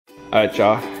All right,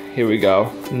 y'all, here we go.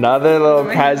 Another little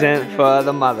present for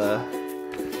the mother.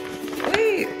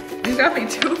 Wait, you got me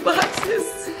 2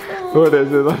 boxes. What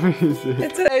is it? Let me see.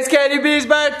 It's Katie B's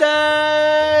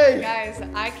birthday! Guys,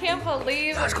 I can't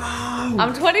believe Let's go!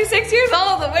 I'm 26 years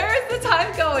old. Where is the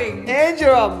time going? And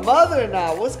you're a mother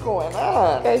now. What's going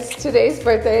on? Guys, today's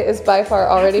birthday is by far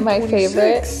already my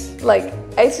favorite. Like,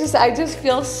 it's just, I just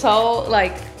feel so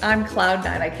like on cloud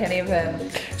 9. I can't even.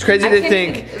 It's crazy to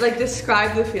think. Even, like,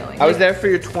 describe the feeling. I was there for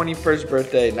your 21st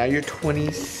birthday. Now you're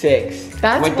 26.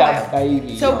 That's with that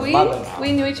baby. So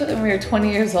we knew each other when we were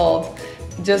 20 years old,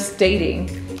 just dating,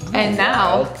 and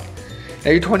now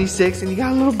you're 26 and you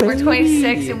got a little baby. We're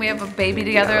 26 and we have a baby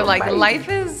together. Like life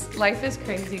is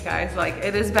crazy, guys. Like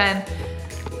it has been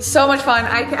so much fun.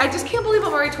 I just can't believe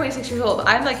I'm already 26 years old.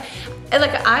 I'm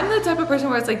the type of person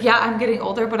where it's like, yeah, I'm getting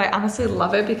older, but I honestly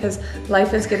love it because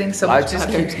life is getting so much better. Life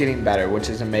just keeps getting better, which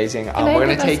is amazing. We're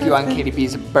gonna take you on Katie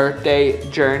B's birthday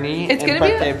journey. It's gonna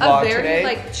be a very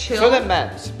like chill. So that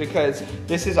meant because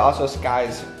this is also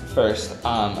Sky's first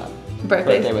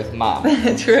birthday with mom.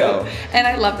 True. So, and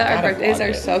I love that our birthdays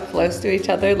are so close to each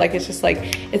other. Like it's just like,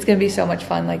 it's gonna be so much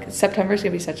fun. Like September's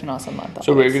gonna be such an awesome month.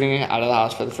 So we're gonna get out of the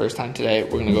house for the first time today.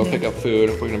 We're gonna go pick up food.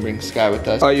 We're gonna bring Sky with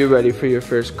us. Are you ready for your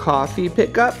first coffee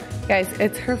pickup? Guys,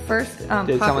 it's her first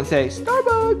Did someone say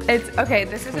Starbucks? It's okay,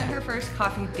 this isn't her first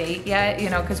coffee date yet,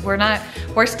 you know, because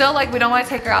we're still like, we don't want to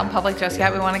take her out in public just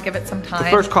yet. We want to give it some time.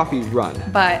 The first coffee run.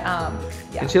 But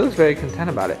yeah. And she looks very content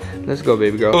about it. Let's go,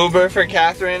 baby girl. Uber for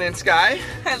Catherine and Sky.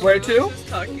 Where to? Just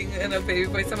talking in a baby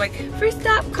voice. I'm like, first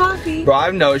stop, coffee. Bro, I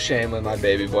have no shame with my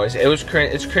baby voice. It's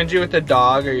cringy with the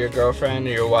dog or your girlfriend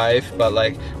or your wife, but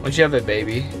like once you have a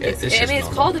baby, it's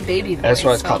called a baby voice. That's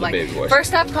why it's called a baby voice.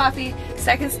 First stop, coffee.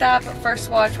 Second stop, first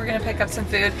watch. We're gonna pick up some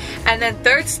food, and then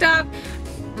third stop,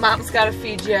 mom's gotta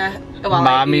feed you.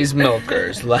 Mommy's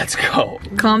Milkers, let's go.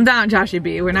 Calm down, Joshy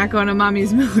B. We're not going to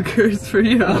Mommy's Milkers for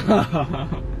you.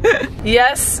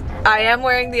 Yes, I am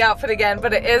wearing the outfit again,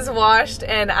 but it is washed,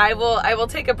 and I will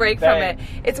take a break from it.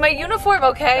 It's my uniform,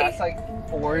 okay? That's like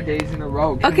 4 days in a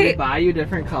row. Can we buy you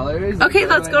different colors? Okay,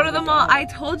 let's go to the mall. I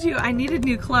told you I needed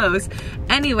new clothes.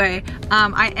 Anyway,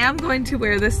 I am going to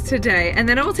wear this today, and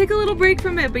then I will take a little break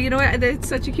from it. But you know what? It's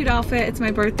such a cute outfit. It's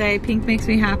my birthday. Pink makes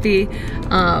me happy.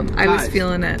 I was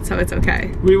feeling it, so it's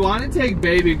okay. We want to take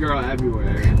baby girl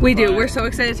everywhere. We do. We're so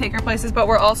excited to take her places, but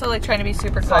we're also like trying to be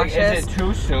super cautious. Like, is it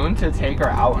too soon to take her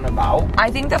out and about?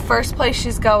 I think the first place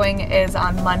she's going is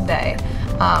on Monday.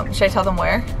 Should I tell them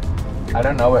where? I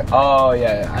don't know where. Oh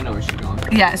yeah, I know where she's going.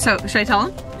 Yeah, so should I tell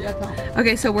them? Yeah, tell them.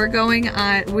 Okay, so we're going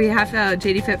on, we have a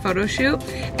Jatie Fit photo shoot,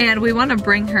 and we want to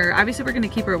bring her, obviously we're going to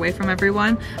keep her away from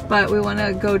everyone, but we want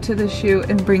to go to the shoot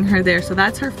and bring her there. So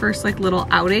that's her first like little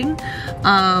outing,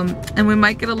 and we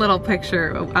might get a little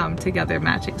picture together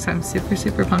matching. So I'm super,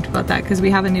 super pumped about that because we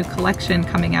have a new collection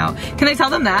coming out. Can I tell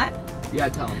them that? Yeah,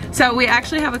 tell them. So we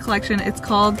actually have a collection. It's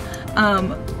called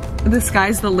the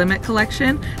Sky's the Limit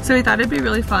collection. So we thought it'd be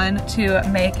really fun to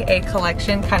make a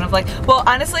collection kind of like, well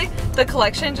honestly the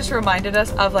collection just reminded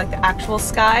us of like the actual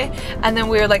Sky, and then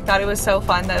we were like, thought it was so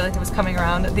fun that like it was coming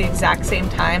around at the exact same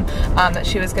time that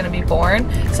she was gonna be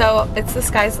born. So it's the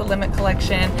Sky's the Limit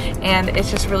collection, and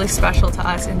it's just really special to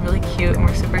us and really cute, and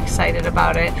we're super excited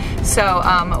about it.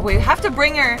 So we have to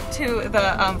bring her to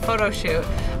the photo shoot,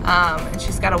 and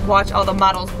she's got to watch all the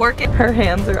models working. Her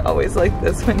hands are always like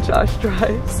this when Josh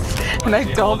drives. And I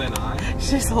don't.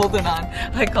 She's holding on.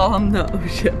 I call them the oh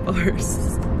shit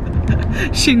bars.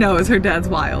 She knows her dad's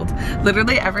wild.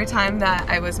 Literally every time that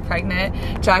I was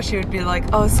pregnant, Josh would be like,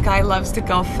 oh, Sky loves to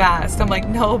go fast. I'm like,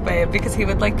 no babe, because he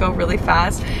would like go really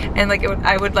fast, and like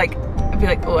I would like be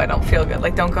like, oh, I don't feel good.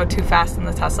 Like, don't go too fast in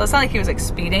the Tesla. It's not like he was like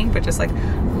speeding, but just like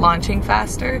launching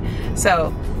faster.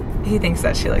 So he thinks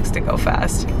that she likes to go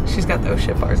fast. She's got those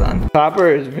shit bars on. Popper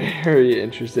is very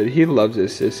interested. He loves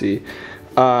his sissy.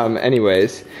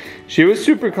 Anyways, she was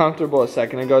super comfortable a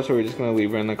second ago, so we're just gonna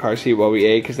leave her in the car seat while we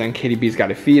ate, because then Katie B's got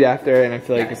to feed after, and I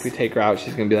feel like if we take her out,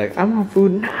 she's gonna be like, I want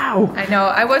food now. I know.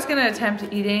 I was gonna attempt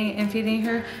eating and feeding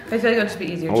her, but I feel like it'll just be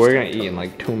easier. Well, we're gonna eat in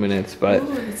like 2 minutes, but.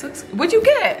 Ooh, this looks. What'd you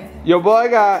get? Yo, boy,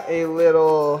 got a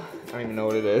little. I don't even know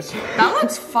what it is. That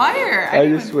looks fire. I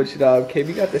just switched it up.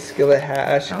 KB got the skillet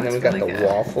hash, and then we got the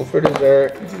waffle for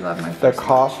dessert. I do love my the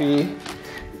coffee,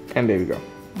 and baby girl.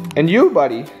 And you,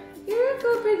 buddy.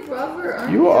 Big brother,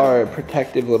 aren't you? Are a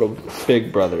protective little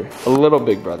big brother. A little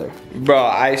big brother. Bro,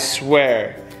 I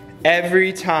swear,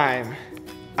 every time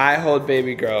I hold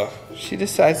baby girl, she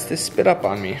decides to spit up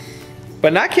on me.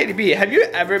 But not Katie B. Have you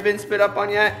ever been spit up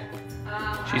on yet?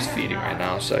 She's feeding right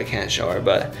now, so I can't show her,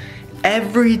 but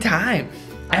every time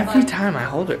I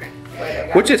hold her.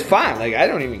 Which is fine, like I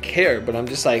don't even care, but I'm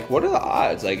just like, what are the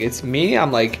odds? Like it's me,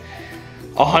 I'm like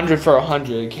 100 for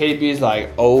 100. KB's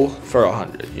like 0 for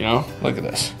 100, you know? Look at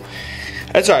this.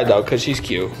 It's alright though, cause she's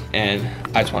cute, and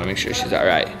I just want to make sure she's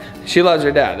alright. She loves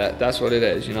her dad. That's what it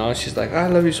is, you know. She's like, I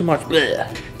love you so much.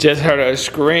 Blech. Just heard her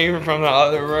scream from the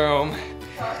other room.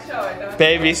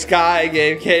 Baby Sky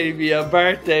gave Katie a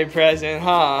birthday present,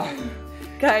 huh?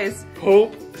 Guys,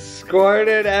 poop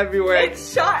squirted everywhere. It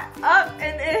shot up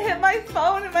and it hit my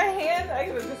phone in my hand.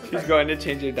 She's going to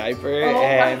change her diaper,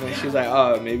 and she's like,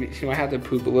 oh, maybe she might have to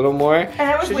poop a little more. And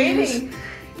I was waiting.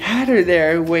 Had her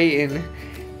there waiting.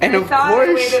 And of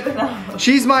course,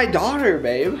 she's my daughter,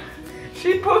 babe.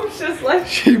 She poops just like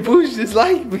She poops just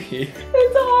like me.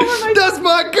 It's all my That's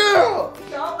my girl.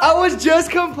 I was just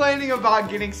complaining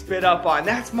about getting spit up on.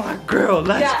 That's my girl.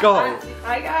 Let's go.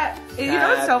 I got. You know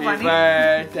what's so funny?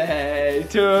 Happy birthday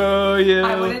to you.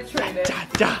 I wouldn't trade it.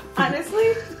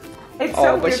 Honestly, it's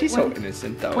so. Oh, but she's so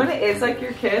innocent though. When it is like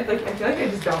your kid, like I feel like I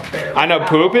just don't care. I know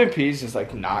poop and pee's just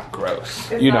like not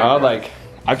gross. You know, like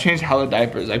I've changed hella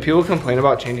diapers. Like people complain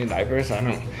about changing diapers. I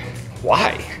don't know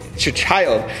why. It's your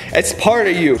child. It's part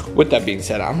of you. With that being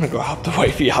said, I'm gonna go help the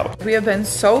wifey out. We have been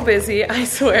so busy, I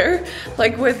swear.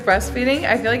 Like with breastfeeding,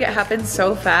 I feel like it happens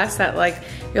so fast that like,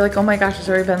 you're like, oh my gosh, it's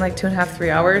already been like 2.5, 3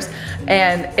 hours.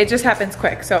 And it just happens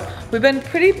quick. So we've been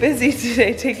pretty busy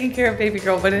today taking care of baby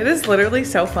girl, but it is literally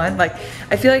so fun. Like,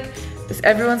 I feel like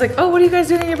everyone's like, oh, what are you guys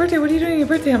doing on your birthday? What are you doing on your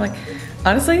birthday? I'm like,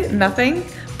 honestly, nothing.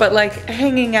 But like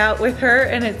hanging out with her,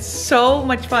 and it's so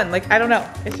much fun. Like, I don't know,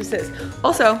 it just is.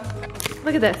 Also,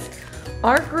 look at this.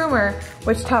 Our groomer,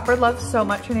 which Topper loves so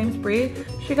much, her name's Bree,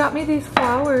 she got me these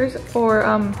flowers for,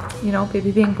 you know,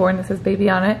 baby being born. This says baby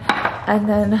on it. And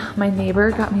then my neighbor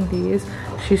got me these.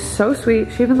 She's so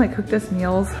sweet. She even like cooked us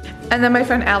meals. And then my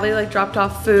friend Allie like dropped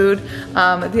off food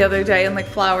the other day and like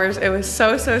flowers. It was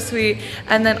so, so sweet.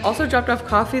 And then also dropped off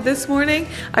coffee this morning.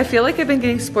 I feel like I've been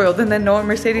getting spoiled. And then Noah and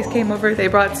Mercedes came over, they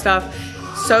brought stuff.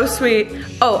 So sweet.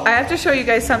 Oh, I have to show you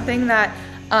guys something that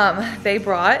they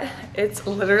brought. It's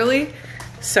literally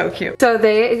so cute. So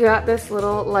they got this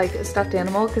little like stuffed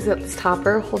animal because it's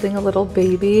Topper holding a little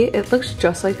baby. It looks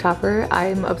just like Topper.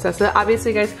 I'm obsessed with it.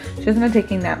 Obviously guys, she hasn't been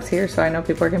taking naps here, so I know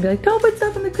people are gonna be like, don't put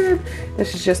stuff in the crib.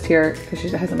 This is just here because she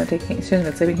hasn't been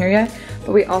sleeping here yet.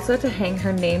 But we also had to hang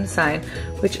her name sign,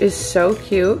 which is so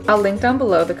cute. I'll link down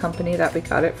below the company that we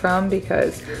got it from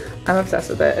because I'm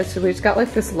obsessed with it. So we just got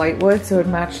like this light wood so it would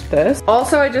match this.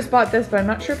 Also, I just bought this, but I'm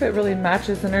not sure if it really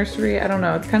matches the nursery. I don't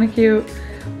know, it's kind of cute.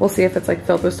 We'll see if it's like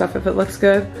filled with stuff, if it looks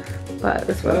good. But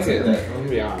this was it. I'm gonna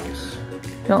be honest.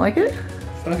 You don't like it?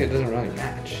 I feel like it doesn't really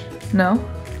match. No?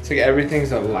 It's like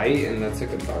everything's a light and that's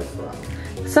like a dark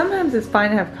brown. Sometimes it's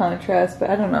fine to have contrast, but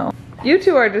I don't know. You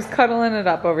two are just cuddling it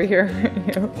up over here.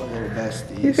 Little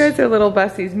besties. You guys are little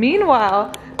besties.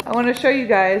 Meanwhile, I want to show you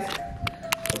guys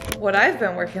what I've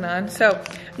been working on. So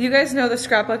you guys know the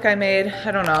scrapbook I made.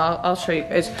 I don't know, I'll show you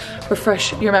guys,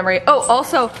 refresh your memory. Oh,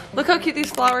 also, look how cute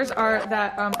these flowers are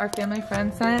that our family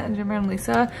friends sent, and Jimmer and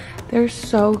Lisa. They're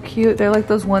so cute. They're like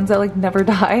those ones that like never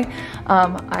die.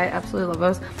 I absolutely love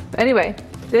those. But anyway,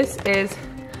 this is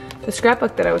the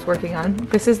scrapbook that I was working on.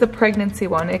 This is the pregnancy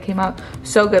one. It came out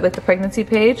so good, like the pregnancy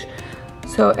page.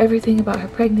 So everything about her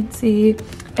pregnancy.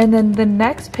 And then the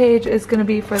next page is gonna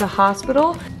be for the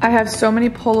hospital. I have so many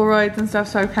Polaroids and stuff,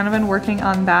 so I've kind of been working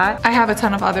on that. I have a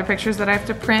ton of other pictures that I have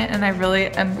to print, and I really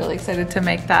am really excited to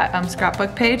make that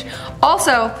scrapbook page.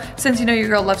 Also, since you know your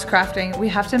girl loves crafting, we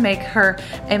have to make her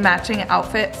a matching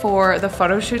outfit for the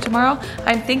photo shoot tomorrow.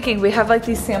 I'm thinking we have like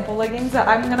these sample leggings that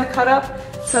I'm gonna cut up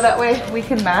so that way we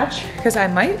can match, because I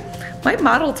might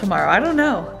model tomorrow, I don't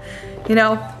know. You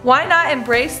know, why not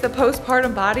embrace the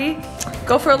postpartum body?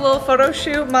 Go for a little photo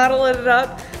shoot, model it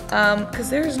up,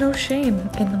 because there is no shame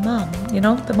in the mom, you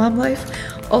know, the mom life.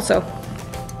 Also,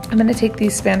 I'm gonna take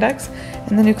these spandex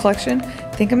in the new collection.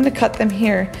 I think I'm gonna cut them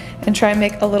here and try and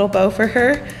make a little bow for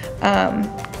her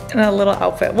and a little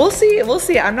outfit. We'll see, we'll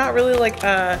see. I'm not really like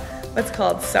what's it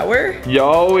called, sewer.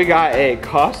 Yo, we got a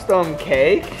custom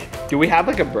cake. Do we have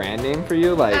like a brand name for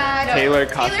you? Like Taylor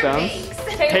Customs?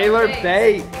 Taylor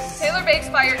Bakes. Taylor Bakes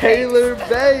by your Taylor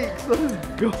Bakes.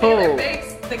 Let's go. Taylor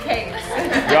Bakes the cakes.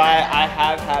 Yo, I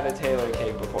have had a Taylor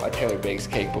cake before, a Taylor Bakes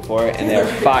cake before, and they're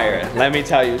fire. Let me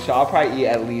tell you. So I'll probably eat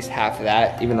at least half of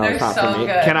that, even though it's not for me.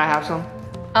 Good. Can I have some?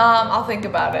 I'll think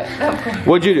about it.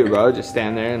 What'd you do, bro? Just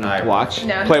stand there and watch?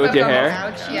 No, play with your hair?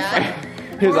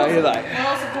 Yeah. He's like.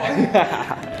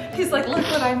 He's like, look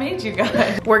what I made you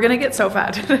guys. We're gonna get so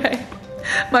fat today.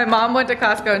 My mom went to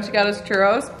Costco and she got us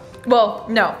churros. Well,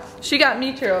 no. She got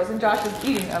me churros and Josh was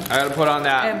eating them. I gotta put on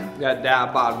that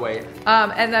dad bod weight.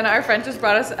 And then our friend just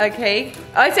brought us a cake.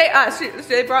 I say us,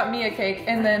 they brought me a cake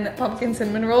and then pumpkin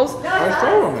cinnamon rolls. I was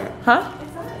showing it. Huh?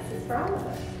 It's us, it's for all of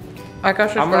us. I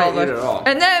got I'm gonna eat it all.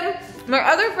 And then my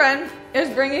other friend is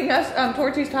bringing us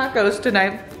Torchy's tacos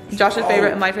tonight. Josh's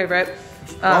favorite and my favorite.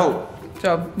 So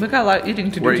we got a lot of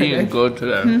eating to do today. We're eating good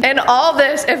today. And all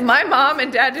this, if my mom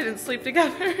and dad didn't sleep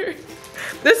together,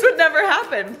 this would never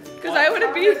happen. Because I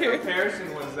wouldn't be here. What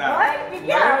comparison was that? What?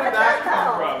 Yeah, Where did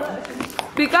that come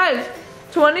from? Because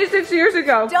 26 years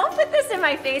ago, Don't put this in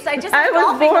my face. I just I was was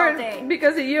golfing all born day.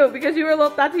 because of you. Because you were little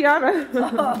Tatiana.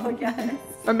 Oh, yes.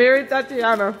 I married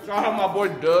Tatiana. Shout out my boy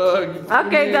Doug.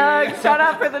 Okay, Doug, shout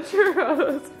out for the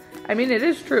churros. I mean, it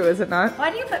is true, is it not?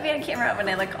 Why do you put me on camera when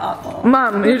I look awful?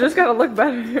 Mom, you just gotta look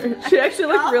better. She actually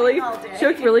looked really, all day. she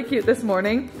looked really cute this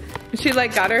morning. She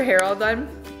like got her hair all done.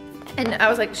 And I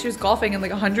was like, she was golfing in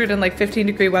like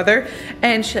 115-degree weather,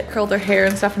 and she like curled her hair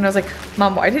and stuff. And I was like,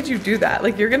 Mom, why did you do that?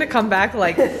 Like, you're gonna come back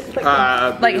like,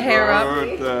 like hair up.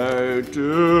 Happy birthday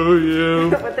to you.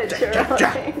 With the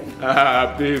churro thing.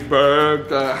 Happy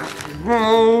birthday.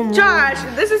 Josh,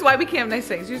 this is why we can't have nice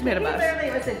things. You just made a He mess.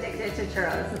 literally was addicted to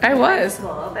churros. I was.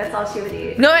 School. That's all she would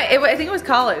eat. No, I think it was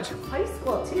college. High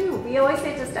school too. We always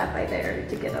had to stop by there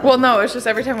to get them. Well, no, it's just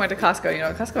every time I went to Costco, you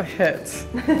know, Costco hits.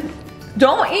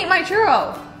 Don't eat my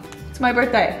churro. It's my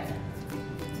birthday.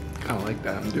 I don't like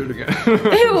that. I'm doing it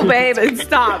again. Ew, babe,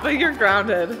 stop. You're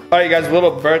grounded. All right, guys,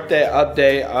 little birthday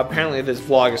update. Apparently, this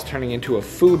vlog is turning into a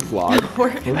food vlog.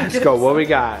 Let's go. What we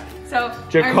got? So,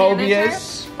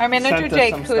 Jacobius our manager sent us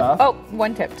Jake, some who, stuff. oh,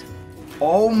 one tipped.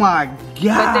 Oh my god!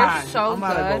 But they're so I'm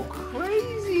gonna good. go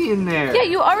crazy in there. Yeah,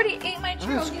 you already ate my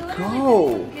churros. Let's You literally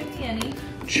go. didn't give me any.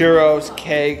 Churros,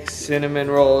 cakes, cinnamon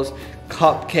rolls,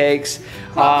 cupcakes.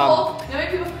 Someone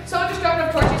just dropped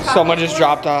off Torchy's tacos. Someone just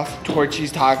dropped off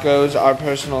Torchy's tacos, our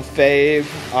personal fave.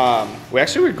 We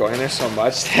actually were going there so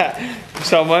much that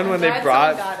someone when they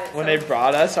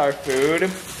brought us our food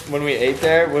when we ate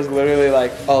there was literally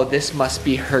like, oh, this must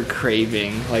be her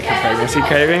craving, like her pregnancy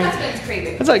craving.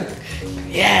 It's like,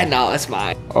 yeah, no, that's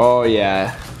mine. Oh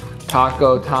yeah,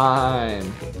 taco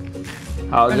time.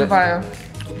 How's it? Fire.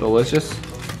 Delicious.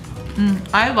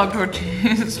 I love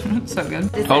Torchy's. It's so good.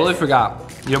 Totally forgot.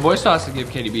 Your boy still has to give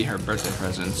Katie B her birthday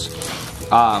presents.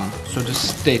 So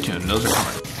just stay tuned. Those are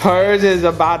coming. Hers is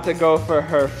about to go for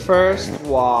her first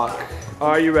walk.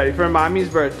 Are you ready for mommy's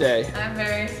birthday? I'm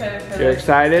very excited for You're this.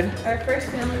 excited? Our first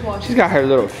family walk. She's got her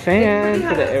little fan It's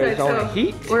for pretty the hot outside, Arizona so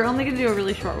heat. We're only gonna do a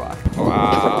really short walk.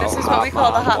 Wow. This is what we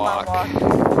call the hot mom walk.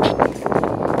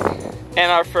 And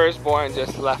our firstborn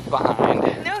just left behind.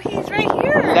 No, he's right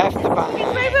here. Left behind.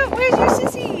 Where's your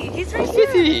sissy? He's right here.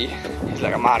 He's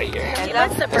like, I'm out of here. He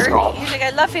loves the Let's go. birdie. He's like, I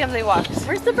love family walks.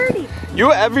 Where's the birdie?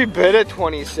 You every bit of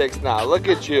 26 now. Look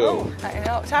at you. I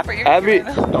know. Topper, you're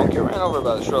Don't get ran over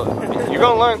by the stroller. You're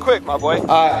gonna learn quick, my boy.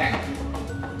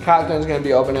 Catherine's gonna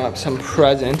be opening up some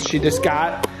presents. She just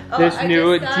got this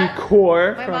new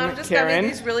decor My from mom just got me Karen.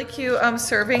 these really cute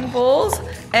serving bowls,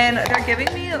 and they're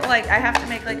giving me like I have to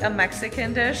make like a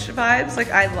Mexican dish vibes. Like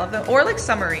I love them, or like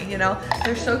summery. You know,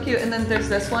 they're so cute. And then there's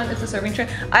this one. It's a serving tray.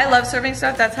 I love serving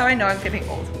stuff. That's how I know I'm getting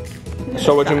old.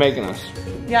 So what you making us?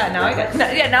 Yeah. Now I got.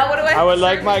 Yeah. Now what do I? I would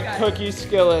like serve my you guys? cookie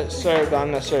skillet served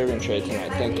on the serving tray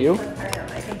tonight. Thank you.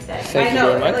 Thank I you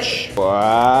know, very much.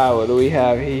 Wow, what do we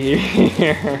have here?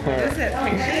 Is it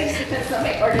pictures?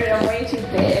 Somebody ordered them way too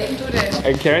big. Who did?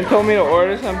 And Karen told me to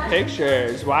order some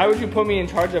pictures. Why would you put me in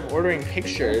charge of ordering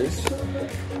pictures?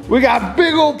 We got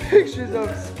big old pictures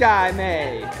of Sky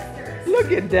May.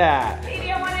 Look at that.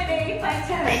 Maybe I wanted an 8 by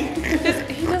 10.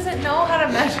 He doesn't know how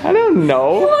to measure. I don't He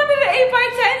know. wanted an 8 by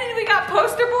 10, and we got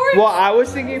poster boards. Well, I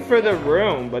was thinking for the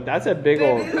room, but that's a big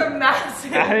old. These are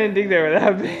massive. I didn't think they were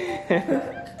that big.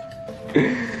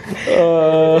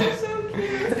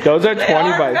 Those are 20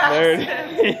 by 30.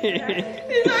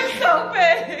 These are so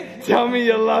big. Tell me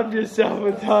you love yourself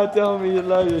without telling me you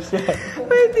love yourself.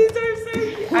 Wait, these are so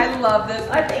cute. I love this.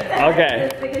 I think that's Okay.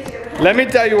 as big as your Let me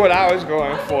tell you what I was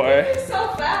going for. They're so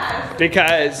fast.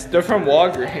 Because they're from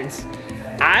Walgreens.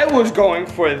 I was going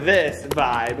for this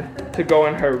vibe to go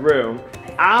in her room.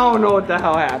 I don't know what the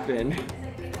hell happened.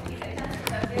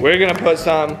 We're gonna put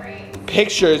some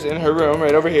pictures in her room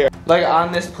right over here. Like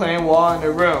on this plain wall in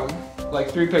her room. Like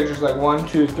 3 pictures, like 1,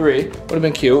 2, 3. Would have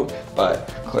been cute, but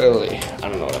clearly I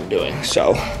don't know what I'm doing.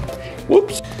 So,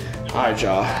 whoops. All right,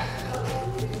 y'all.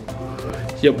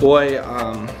 Your boy,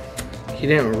 he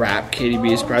didn't wrap Katie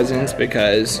B's presents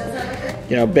because,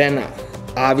 you know, Ben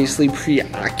obviously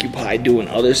preoccupied doing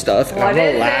other stuff. And I'm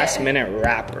a last minute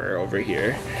rapper over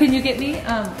here. Can you get me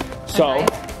So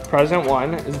Present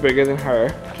 1 is bigger than her.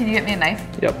 Can you get me a knife?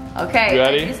 Yep. Okay. You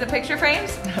ready? Use the picture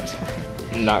frames?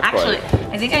 Not Actually, quite.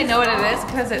 I think I know what it is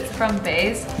because it's from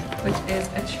Bays, which is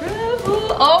a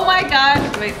travel. Oh my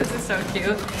gosh. Wait, this is so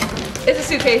cute. It's a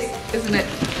suitcase, isn't it?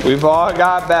 We've all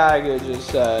got baggage, it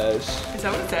says. Is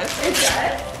that what it says? It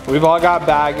does. We've all got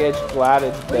baggage, glad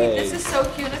it's Wait, big. this is so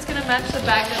cute. It's gonna match the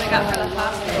bag that I got for the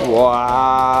hospital.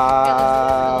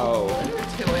 Wow.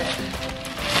 To it.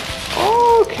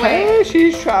 Okay, Wait.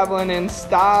 she's traveling in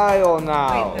style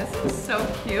now. Wait, this is so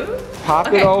cute. Pop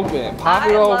it open, pop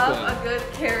it open. I love a good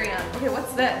carry-on. Okay,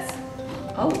 what's this?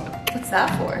 Oh, what's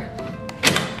that for?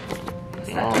 What's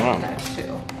that I don't know. attached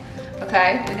to?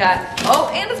 Okay, we got, oh,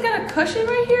 and it's got a cushion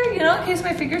right here, you know, in case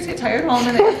my fingers get tired while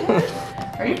I'm in it.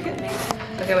 Are you kidding me?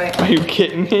 Okay, wait. Are you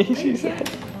kidding me? She said.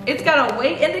 It's got a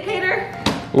weight indicator.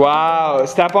 Wow,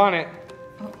 step on it.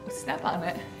 Oh, step on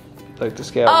it. Like the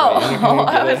scale. Oh, weight.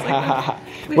 I was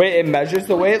like, wait, it measures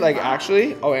the weight, like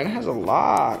actually? Oh, and it has a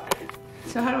lock.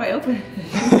 so how do I open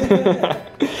it?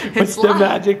 What's the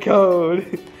magic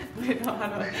code? Wait, no, how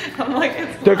do I? I'm like,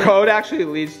 it's The locked. code actually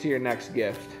leads to your next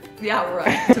gift. Yeah,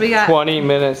 right. So we got 20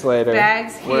 minutes later.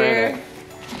 bags we're in here,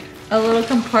 a little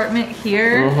compartment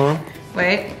here.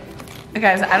 Wait,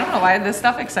 guys, I don't know why this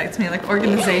stuff excites me, like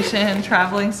organization,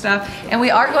 traveling stuff. And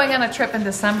we are going on a trip in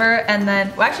December, and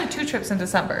then, well, actually 2 trips in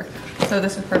December. So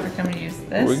this is perfect. I'm gonna use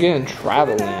this. We're getting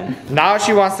traveling. Now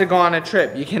she wants to go on a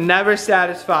trip. You can never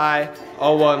satisfy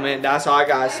a woman. That's all I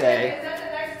gotta say. Is that the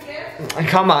next gift?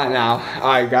 Come on now.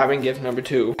 All right, grabbing gift number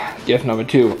 2. Gift number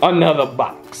 2, another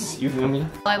box. You feel me?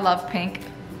 I love pink.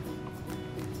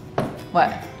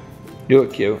 What? You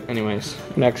look cute. Anyways,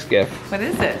 next gift. What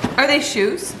is it? Are they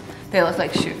shoes? They look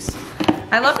like shoes.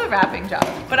 I love the wrapping job.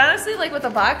 But honestly, like with the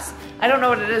box, I don't know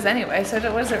what it is anyway, so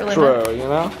what does it really matter? True, you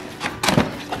know?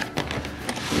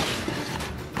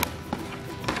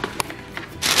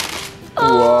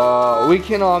 Whoa, we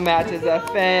can all match as a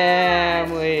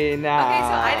family now. Okay, so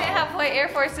I didn't have white Air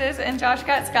Forces, and Josh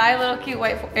got Sky little cute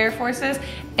white Air Forces,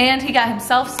 and he got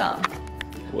himself some.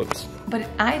 Whoops. But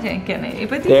I didn't get any.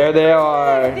 But There they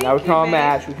are. Thank Now we can all you,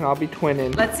 match. We can all be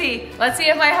twinning. Let's see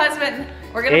if my husband,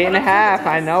 we're gonna 8.5,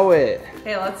 I know it.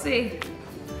 Okay, let's see.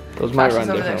 Those might Josh run is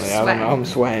over there differently. I don't know. I'm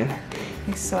sweating.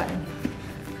 He's sweating.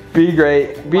 Be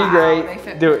great. Be Wow, great. they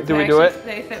fit- Do we do it?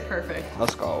 They fit perfect.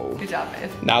 Let's go. Good job, babe.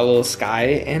 Now little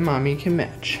Sky and mommy can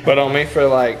match. But only for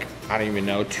like, I don't even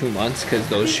know, 2 months, because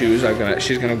those shoes are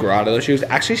she's gonna grow out of those shoes.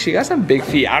 Actually, she got some big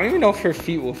feet. I don't even know if her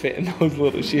feet will fit in those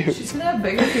little shoes. She's gonna have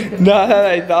bigger feet than me. Now that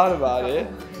I thought about it.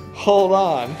 Hold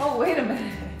on. Oh, wait a minute.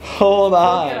 Hold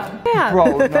on. Get 'em. Yeah.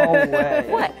 Bro, no way.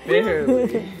 What?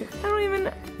 Barely. I don't even.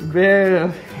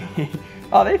 Barely.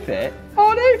 Oh, they fit.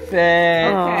 Oh, they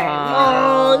fit. Okay.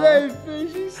 Oh, they fit.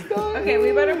 She's stunning. Okay,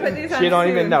 we better put these on She don't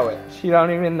soon. even know it. She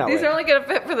don't even know These it. are only gonna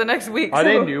fit for the next week. Are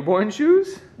they so- newborn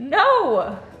shoes?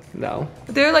 No. No.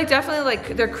 They're like definitely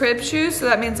like they're crib shoes, so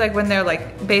that means like when they're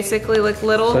like basically like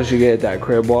little. So she get that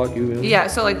crib walk, you feel me? Yeah,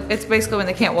 so like it's basically when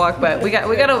they can't walk, but we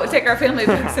gotta take our family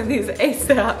pics in these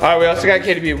ASAP. Alright, we also got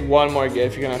Katie one more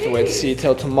gift. You're gonna have to wait to see it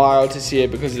till tomorrow to see it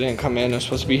because it didn't come in. It was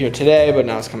supposed to be here today, but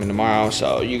now it's coming tomorrow,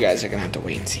 so you guys are gonna have to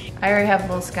wait and see. I already have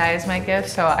little Sky as my gift,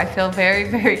 so I feel very,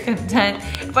 very content.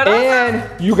 But also, And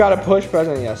you got a push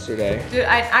present yesterday. dude,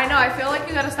 I know, I feel like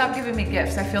you gotta stop giving me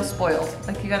gifts. I feel spoiled.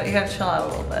 Like you gotta chill out a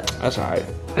little bit. That's alright.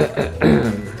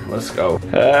 Let's go.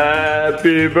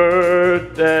 Happy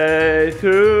birthday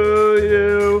to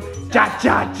you. Cha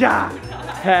cha cha.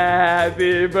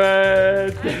 Happy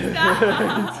birthday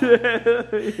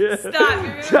to you. Stop,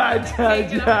 you're gonna Cha take cha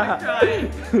it, I'm cha. gonna cry.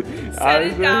 Set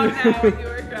it down now when you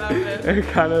were grabbing.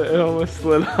 It almost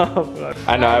slid off.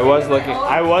 I know. I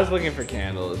was looking for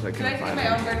candles. I Can I couldn't take find my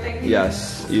own them. birthday cake?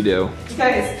 Yes, you do.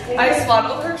 Guys, I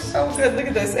swaddled her so good. Look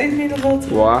at this. I made a little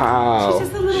Wow. She's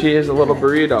just a little She is a little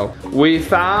burrito. We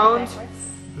found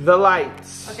the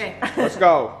lights. Okay. Let's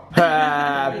go.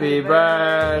 Happy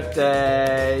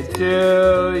birthday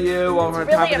to you. One more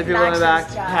time for the people in the back.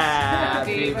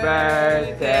 Happy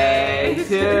birthday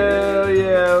to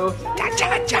you.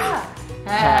 Cha-cha-cha.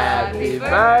 Happy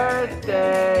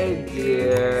birthday,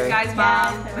 dear Guys,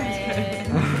 mom.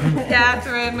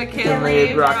 Catherine, Kinley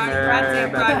McKinley, Bruckner, Betsy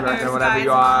Bruckner, whatever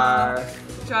you are.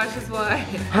 Josh's wife.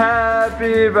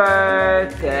 Happy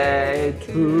birthday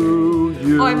to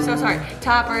you. Oh, I'm so sorry.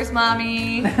 Toppers,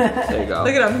 mommy. There you go.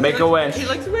 Look at him. Make a wish. He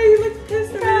looks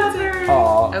pissed at her.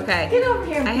 Aw. Okay. Get over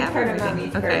here and I be have part of everything.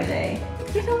 Mommy's Okay. birthday.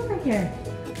 Get over here.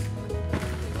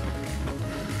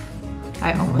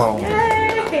 I almost. Boom.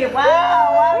 Hey,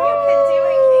 wow, you can do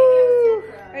it, Katie. I'm so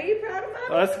proud. Are you proud of Mommy?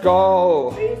 Let's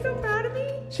go. Are you so proud of me?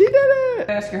 She did it.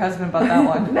 Ask your husband about that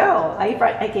one. No,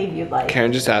 I gave you like.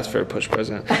 Karen just asked for a push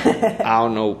present. I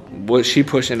don't know what she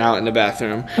pushing out in the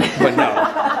bathroom, but no,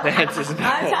 the answer's no.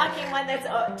 I'm talking one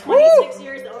that's 26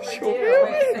 years overdue.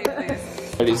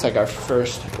 It's like our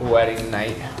first wedding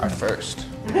night. Our first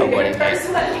wedding night. First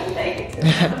wedding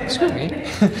night. Screw me.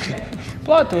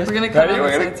 Plot twist. We're gonna cut Ready? on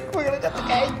We're the sides. gonna cut the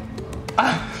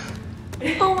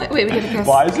cake. Oh wait, we gotta kiss.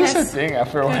 Why is this a thing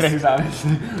after weddings,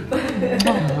 honestly?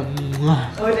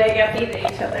 Oh, they got feed to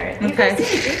each other. You Okay. guys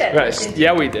didn't do that. Right, did you?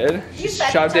 yeah, we did. You She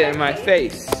fed shoved each it in other my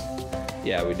cake? face.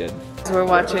 Yeah, we did. So we're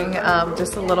watching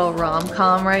just a little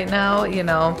rom-com right now. You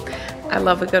know, I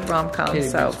love a good rom-com,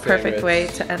 Katie's so perfect favorites. way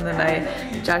to end the night.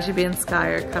 Joshy B and Sky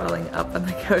are cuddling up on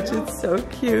the couch. It's so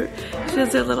cute. She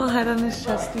has her little head on his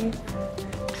chesty.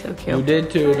 So cute. You did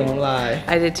too, don't lie.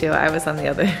 I did too. I was on the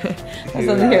other, I was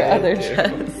on your other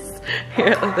chest,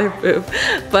 your other boob.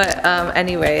 But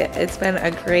anyway, it's been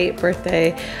a great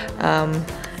birthday.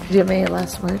 Do you have any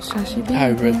last words, Joshy B?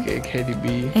 Happy birthday, Katie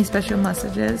B. Any special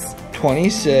messages?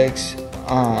 26.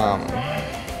 Oh,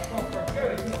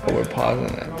 we're pausing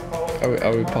it.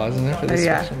 Are we pausing it for this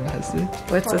yeah. special message?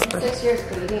 What's this? 26 years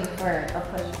waiting for a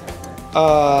push present.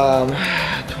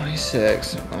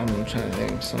 26. I'm trying to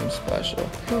think of something special.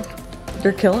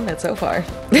 You're killing it so far.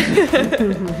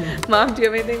 Mom, do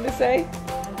you have anything to say?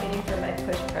 I'm waiting for my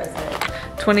push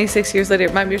present. 26 years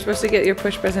later. Mom, you're supposed to get your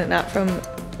push present not from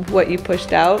what you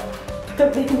pushed out,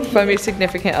 from your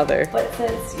significant other. But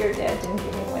since your dad didn't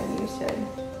give me one, you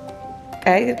should.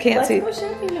 I can't Let's see. go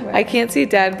shopping tomorrow. I can't see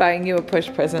Dad buying you a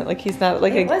push present. Like he's not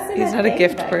like It wasn't he's a not a thing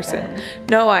gift back person. then.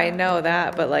 No, I know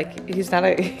that, but like he's not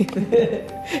a.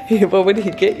 What would he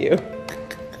get you?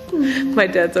 My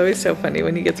dad's always so funny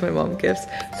when he gets my mom gifts.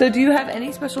 So do you have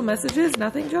any special messages?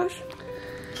 Nothing, Josh?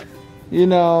 You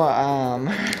know,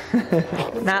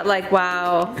 Not like,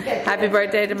 wow, happy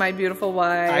birthday to my beautiful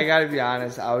wife. I gotta be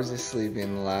honest, I was just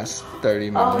sleeping the last 30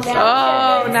 Oh, minutes.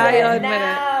 Oh, now you'll admit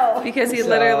No. it. Because he So-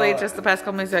 literally, just the past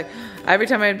couple minutes, like, every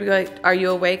time I'd be like, are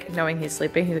you awake? Knowing he's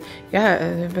sleeping. He's like,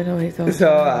 yeah, I've been awake the whole So,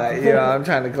 time. you know, I'm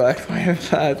trying to collect my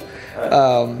thoughts.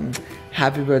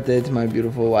 Happy birthday to my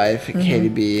beautiful wife, Katie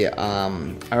B. I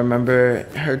remember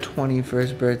her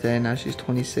 21st birthday, now she's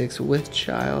 26 with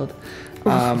child.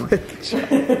 I'm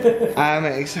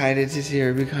excited to see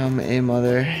her become a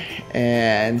mother,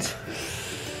 and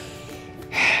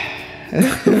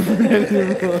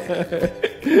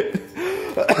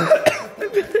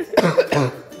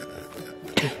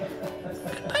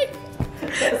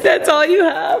That's all you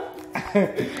have?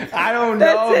 I don't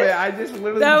That's know, it. man. I just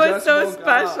literally That was just so woke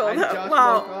special. up. I just woke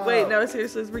Wow. up. Wait, no,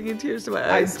 seriously, it's bringing tears to my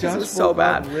I eyes. This just was so woke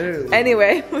up, bad. literally.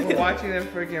 Anyway. We're watching a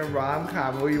freaking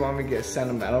rom-com. What do you want me to get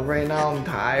sentimental right now? I'm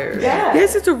tired. Yeah.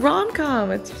 Yes, it's a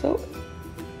rom-com. It's so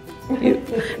cute.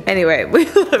 Anyway, we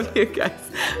love you guys.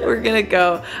 We're gonna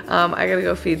go. I gotta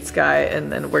go feed Sky,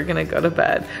 and then we're gonna go to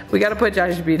bed. We gotta put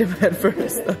Josh B to bed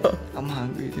first, though. I'm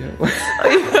hungry, too.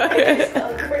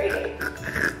 Oh, great.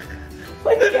 Oh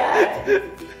my God.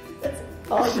 That's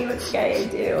all you and Sky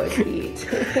do is eat.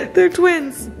 They're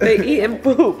twins. They eat and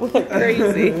poop like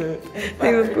crazy.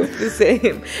 They would poop the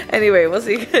same. Anyway, we'll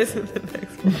see you guys in the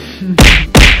next one.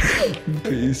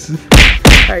 Peace.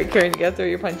 All right, Karen, you gotta throw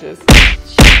your punches.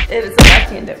 It was a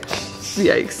left-handed punch.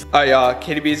 Yikes. Alright, y'all.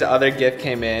 Katie B's other gift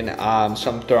came in,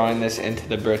 so I'm throwing this into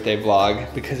the birthday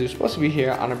vlog because it was supposed to be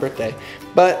here on her birthday,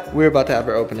 but we're about to have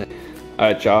her open it.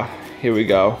 Alright, y'all. Here we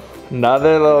go.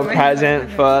 Another little present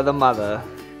for the mother.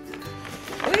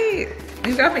 Wait,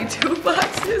 you got me 2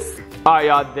 boxes? Alright,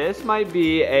 y'all. This might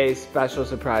be a special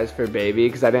surprise for baby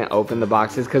because I didn't open the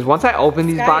boxes. Because once I open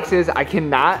these Sky. boxes, I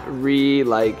cannot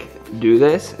do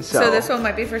this. So this one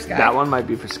might be for Sky. That one might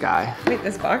be for Sky. Wait,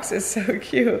 this box is so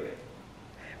cute.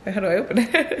 Wait, how do I open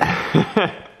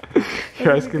it?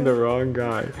 You're asking the wrong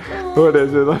guy. What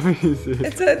is it? Let me see.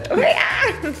 It's a,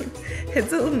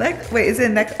 it's a neck, wait, is it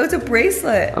a neck? Oh, it's a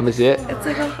bracelet. Let me see it. It's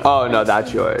like a, Oh, no,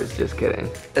 that's yours. Just kidding.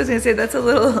 I was gonna say, that's a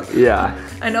little, Yeah.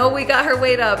 I know we got her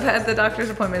weight up at the doctor's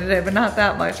appointment today, but not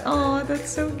that much. Oh, that's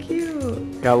so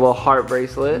cute. Got a little heart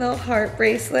bracelet. Little heart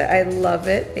bracelet. I love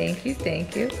it. Thank you,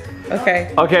 thank you.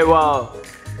 Okay. Okay, well,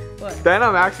 What? then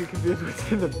I'm actually confused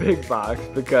what's in the big box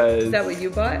because Is that what you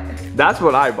bought? that's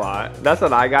what I bought. That's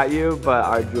what I got you, but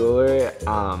our jeweler,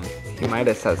 he might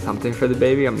have said something for the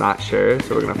baby. I'm not sure,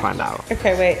 so we're gonna find out.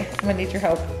 Okay, wait. I'm gonna need your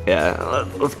help. Yeah,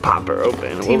 let's pop her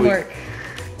open. Teamwork.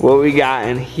 What we got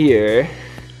in here?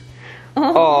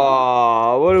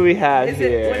 Oh, what do we have Is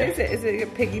here? it, what is it? Is it a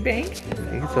piggy bank? I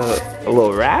think it's a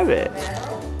little rabbit.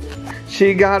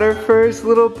 She got her first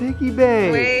little piggy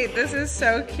bank. Wait, this is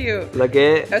so cute. Look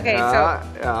it. Okay,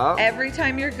 so every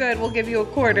time you're good, we'll give you a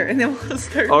quarter, and then we'll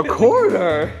start. A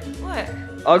quarter? What?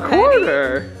 A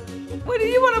quarter? What do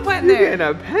you want to put in You're there?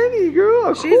 getting a penny,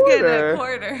 girl. She's getting a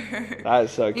quarter. That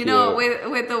is so cute. You know,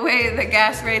 with the way the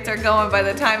gas rates are going, by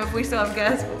the time, if we still have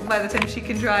gas, by the time she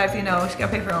can drive, you know, she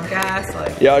gotta pay for her own gas.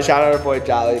 Like. Yo, shout out our boy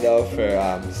Jolly though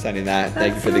for sending that.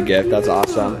 Thank you for the gift. That's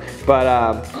awesome. But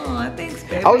oh, thanks,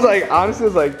 baby. I was like, honestly, I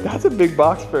was like, that's a big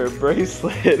box for a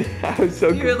bracelet. I was so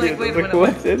confused. You were like, wait a minute,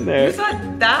 what's in there? You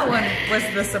thought that one was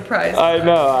the surprise. I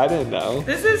know, I didn't know.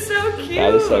 This is so cute.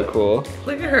 That is so cool.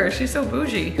 Look at her, she's so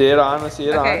bougie. See it on, let's see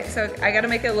it on. Okay, so I gotta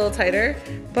make it a little tighter,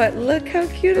 but look how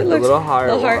cute it With looks. The little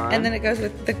heart one. And then it goes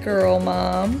with the girl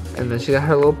mom. And then she got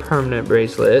her little permanent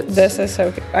bracelets. This is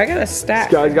so cute. I got a stack.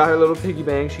 This guy's got her little piggy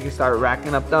bank. She can start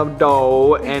racking up the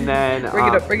dough, and then bring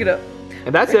it up, bring it up.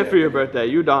 And that's it for your birthday.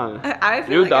 You done. I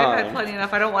feel like I've had plenty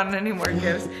enough. I don't want any more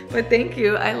gifts. But thank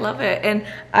you. I love it. And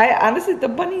I honestly, the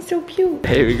bunny's so cute.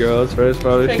 Baby girl's first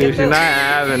photo shoot. She's not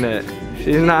having it.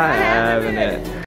 She's not having it.